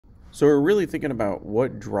So we're really thinking about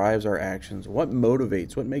what drives our actions, what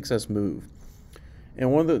motivates, what makes us move.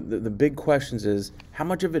 And one of the big questions is how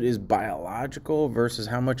much of it is biological versus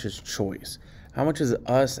how much is choice? How much is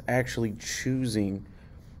us actually choosing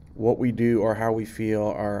what we do or how we feel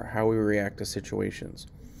or how we react to situations?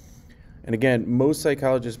 And again, most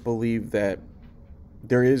psychologists believe that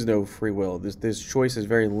there is no free will. This choice is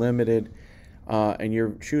very limited, and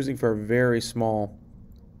you're choosing for a very small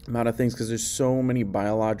amount of things because there's so many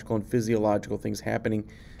biological and physiological things happening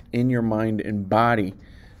in your mind and body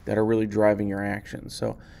that are really driving your actions.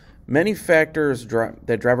 So many factors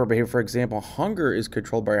that drive our behavior. For example, hunger is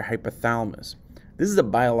controlled by our hypothalamus. This is a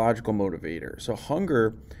biological motivator. So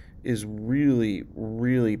hunger is really,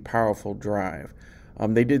 really powerful drive.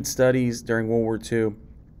 They did studies during World War II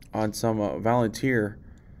on some volunteer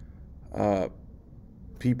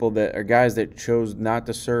people that are guys that chose not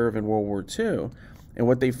to serve in World War II. And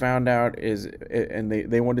what they found out is, and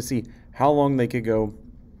they wanted to see how long they could go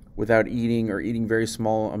without eating or eating very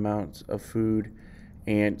small amounts of food,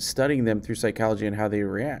 and studying them through psychology and how they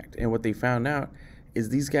react. And what they found out is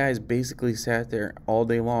these guys basically sat there all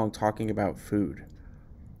day long talking about food.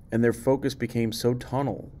 And their focus became so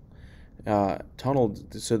tunneled, so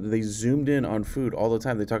that they zoomed in on food all the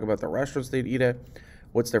time. They talk about the restaurants they'd eat at,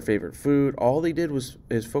 what's their favorite food. All they did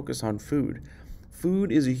is focus on food. Food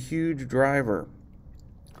is a huge driver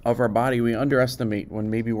of our body. We underestimate when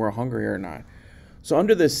maybe we're hungry or not. So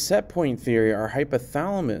under this set point theory, our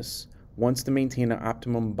hypothalamus wants to maintain an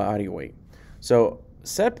optimum body weight. So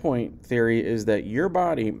set point theory is that your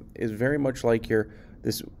body is very much like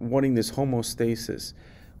wanting this homeostasis,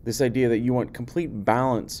 this idea that you want complete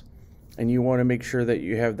balance and you want to make sure that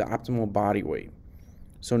you have the optimal body weight.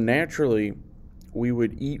 So naturally, we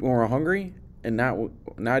would eat when we're hungry and not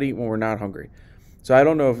eat when we're not hungry. So I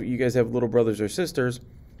don't know if you guys have little brothers or sisters,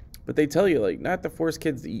 but they tell you, like, not to force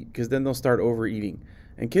kids to eat because then they'll start overeating.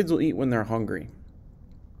 And kids will eat when they're hungry.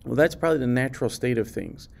 Well, that's probably the natural state of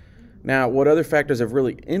things. Now, what other factors have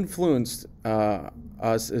really influenced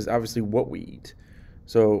us is obviously what we eat.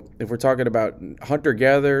 So if we're talking about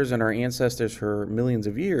hunter-gatherers and our ancestors for millions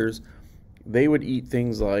of years, they would eat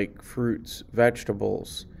things like fruits,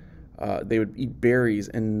 vegetables. They would eat berries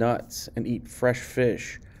and nuts and eat fresh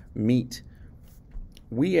fish, meat.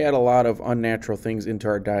 We add a lot of unnatural things into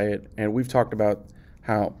our diet, and we've talked about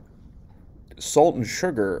how salt and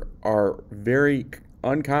sugar are very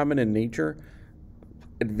uncommon in nature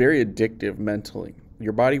and very addictive mentally.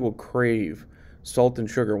 Your body will crave salt and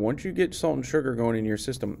sugar. Once you get salt and sugar going in your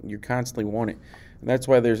system, you constantly want it. And that's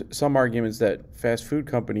why there's some arguments that fast food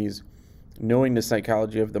companies, knowing the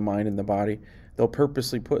psychology of the mind and the body, they'll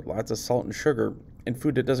purposely put lots of salt and sugar in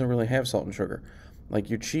food that doesn't really have salt and sugar. Like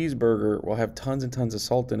your cheeseburger will have tons and tons of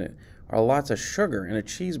salt in it, or lots of sugar in a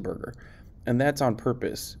cheeseburger. And that's on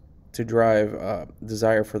purpose to drive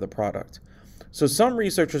desire for the product. So some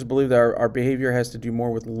researchers believe that our behavior has to do more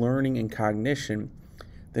with learning and cognition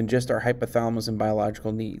than just our hypothalamus and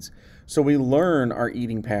biological needs. So we learn our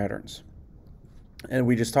eating patterns. And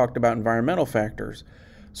we just talked about environmental factors.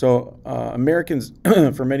 So Americans,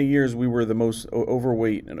 for many years, we were the most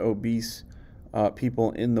overweight and obese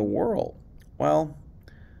people in the world. Well,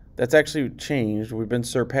 that's actually changed. We've been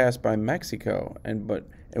surpassed by Mexico, and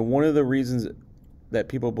one of the reasons that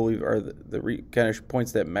people believe are the kind of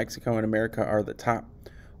points that Mexico and America are the top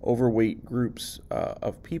overweight groups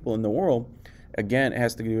of people in the world. Again, it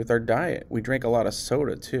has to do with our diet. We drink a lot of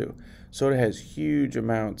soda too. Soda has huge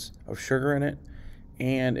amounts of sugar in it,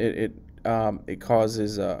 and it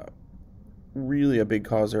causes really a big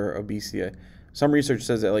causer of obesity. Some research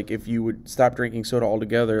says that, like, if you would stop drinking soda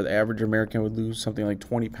altogether, the average American would lose something like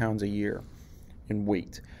 20 pounds a year in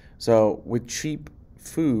weight. So with cheap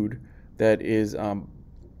food that is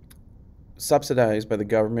subsidized by the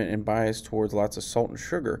government and biased towards lots of salt and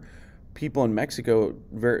sugar, people in Mexico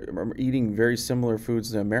are eating very similar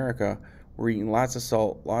foods to America. We're eating lots of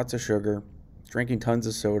salt, lots of sugar, drinking tons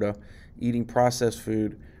of soda, eating processed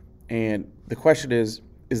food. And the question is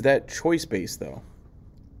that choice-based, though?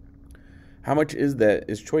 How much is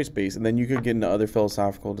choice-based? And then you could get into other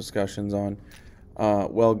philosophical discussions on,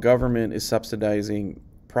 government is subsidizing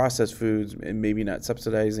processed foods and maybe not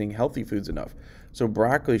subsidizing healthy foods enough. So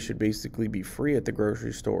broccoli should basically be free at the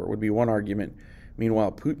grocery store, would be one argument.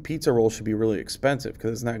 Meanwhile, pizza rolls should be really expensive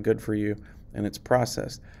because it's not good for you and it's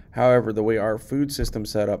processed. However, the way our food system's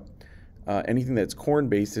set up, anything that's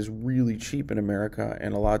corn-based is really cheap in America,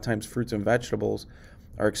 and a lot of times fruits and vegetables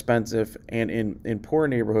are expensive. And in poor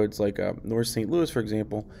neighborhoods like North St. Louis, for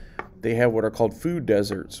example, they have what are called food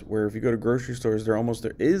deserts, where if you go to grocery stores,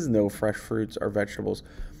 there is no fresh fruits or vegetables.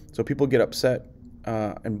 So people get upset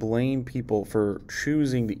and blame people for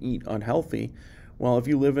choosing to eat unhealthy. Well, if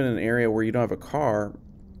you live in an area where you don't have a car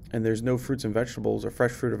and there's no fruits and vegetables or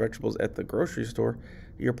fresh fruit or vegetables at the grocery store,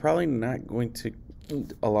 you're probably not going to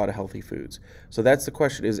eat a lot of healthy foods. So that's the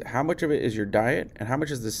question, is how much of it is your diet and how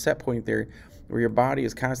much is the set point there where your body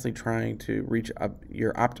is constantly trying to reach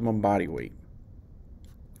your optimum body weight.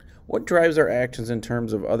 What drives our actions in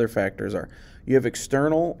terms of other factors are, you have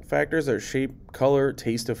external factors that are shape, color,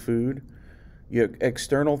 taste of food. You have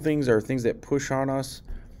external things are things that push on us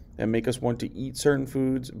and make us want to eat certain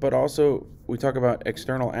foods, but also we talk about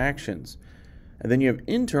external actions. And then you have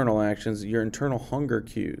internal actions, your internal hunger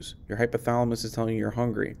cues. Your hypothalamus is telling you you're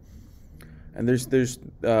hungry. And there's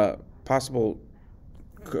possible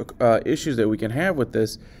issues that we can have with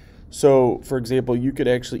this. So, for example, you could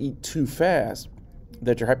actually eat too fast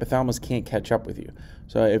that your hypothalamus can't catch up with you.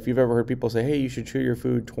 So if you've ever heard people say, hey, you should chew your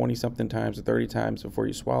food 20-something times or 30 times before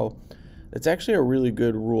you swallow, that's actually a really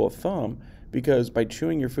good rule of thumb, because by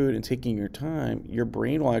chewing your food and taking your time, your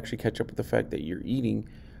brain will actually catch up with the fact that you're eating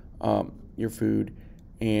your food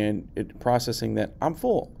and processing that I'm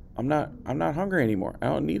full. I'm not hungry anymore. I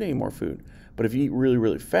don't need any more food. But if you eat really,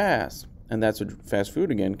 really fast, and that's what fast food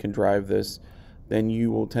again can drive this, then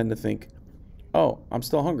you will tend to think, oh, I'm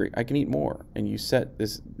still hungry, I can eat more. And you set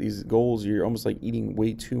these goals, you're almost like eating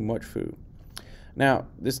way too much food. Now,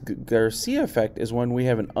 this Garcia effect is when we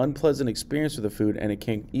have an unpleasant experience with the food and it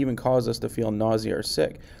can even cause us to feel nausea or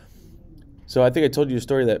sick. So I think I told you a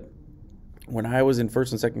story that when I was in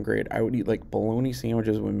first and second grade, I would eat like bologna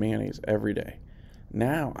sandwiches with mayonnaise every day.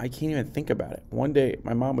 Now, I can't even think about it. One day,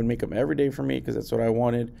 my mom would make them every day for me because that's what I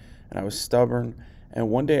wanted, and I was stubborn. And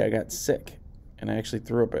one day I got sick, and I actually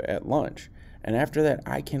threw up at lunch. And after that,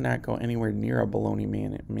 I cannot go anywhere near a bologna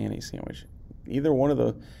mayonnaise sandwich. Either one of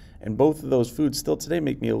those, and both of those foods still today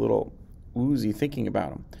make me a little woozy thinking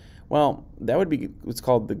about them. Well, that would be what's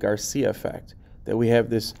called the Garcia effect, that we have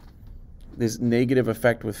this negative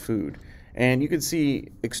effect with food. And you can see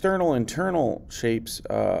external, internal shapes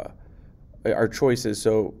are choices.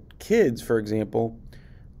 So kids, for example,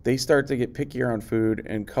 they start to get pickier on food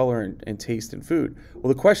and color and taste in food.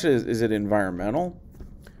 Well, the question is it environmental?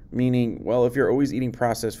 Meaning, well, if you're always eating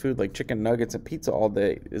processed food like chicken nuggets and pizza all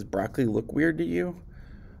day, does broccoli look weird to you?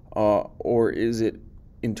 Or is it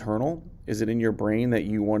internal? Is it in your brain that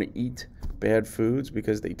you want to eat bad foods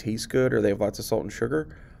because they taste good or they have lots of salt and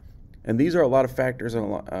sugar? And these are a lot of factors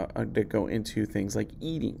that go into things like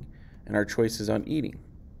eating and our choices on eating.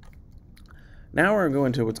 Now we're going to go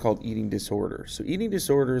into what's called eating disorders. So eating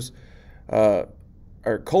disorders, our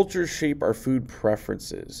cultures shape our food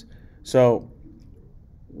preferences. So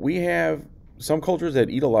we have some cultures that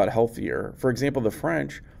eat a lot healthier. For example, the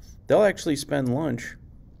French, they'll actually spend lunch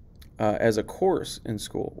as a course in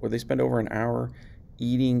school, where they spend over an hour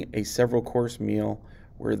eating a several course meal,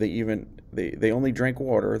 where they only drink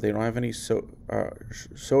water. They don't have any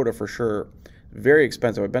soda for sure. Very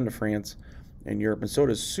expensive. I've been to France and Europe, and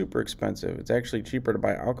soda is super expensive. It's actually cheaper to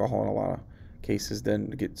buy alcohol in a lot of cases than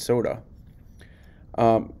to get soda.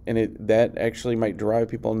 And that actually might drive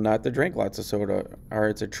people not to drink lots of soda, or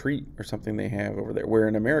it's a treat or something they have over there. Where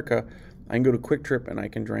in America, I can go to Quick Trip and I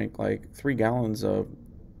can drink like 3 gallons of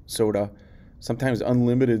soda, sometimes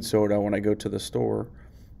unlimited soda when I go to the store.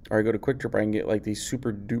 Or I go to Quick Trip, I can get like these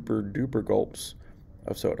super duper duper gulps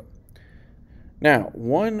of soda. Now,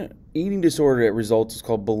 one eating disorder that results is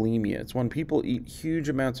called bulimia. It's when people eat huge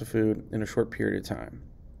amounts of food in a short period of time.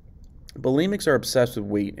 Bulimics are obsessed with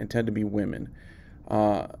weight and tend to be women.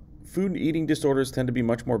 Food eating disorders tend to be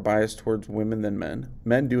much more biased towards women than men.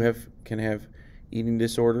 Men can have eating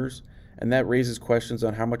disorders, and that raises questions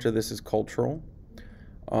on how much of this is cultural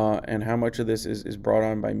and how much of this is brought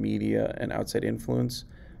on by media and outside influence.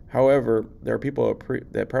 However, there are people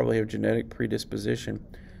that probably have genetic predisposition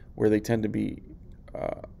where they tend to be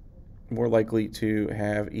more likely to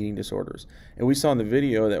have eating disorders. And we saw in the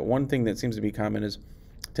video that one thing that seems to be common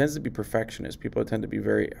tends to be perfectionist. People tend to be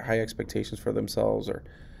very high expectations for themselves, or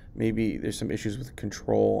maybe there's some issues with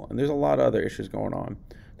control, and there's a lot of other issues going on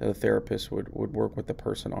that a therapist would work with the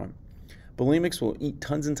person on. Bulimics will eat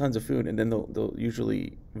tons and tons of food, and then they'll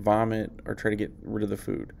usually vomit or try to get rid of the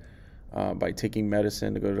food by taking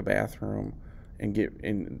medicine to go to the bathroom and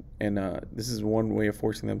this is one way of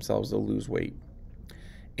forcing themselves to lose weight.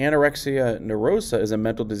 Anorexia nervosa is a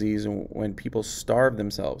mental disease when people starve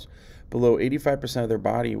themselves below 85% of their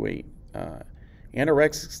body weight.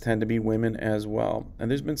 Anorexics tend to be women as well. And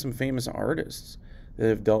there's been some famous artists that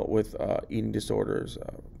have dealt with eating disorders.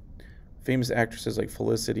 Famous actresses like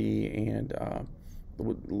Felicity and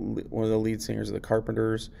one of the lead singers of the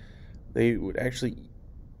Carpenters.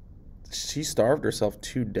 She starved herself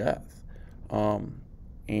to death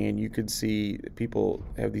And you could see people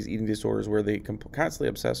have these eating disorders where they constantly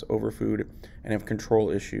obsess over food and have control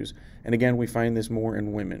issues. And again, we find this more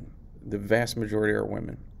in women. The vast majority are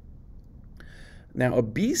women. Now,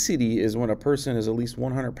 obesity is when a person is at least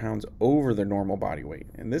 100 pounds over their normal body weight,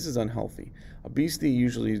 and this is unhealthy. Obesity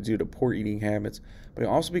usually is due to poor eating habits, but it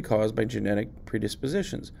can also be caused by genetic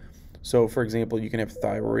predispositions. So, for example, you can have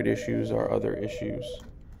thyroid issues or other issues,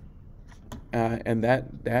 and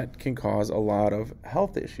that can cause a lot of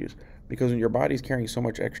health issues because when your body's carrying so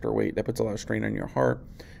much extra weight, that puts a lot of strain on your heart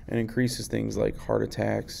and increases things like heart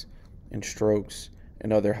attacks and strokes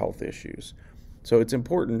and other health issues. So it's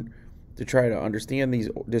important to try to understand these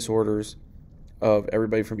disorders of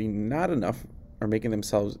everybody from eating not enough or making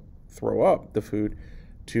themselves throw up the food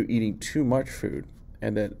to eating too much food.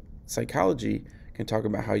 And that psychology can talk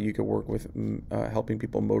about how you can work with helping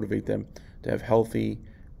people motivate them to have healthy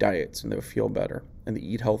diets and they'll feel better and they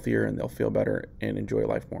eat healthier and they'll feel better and enjoy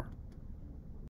life more.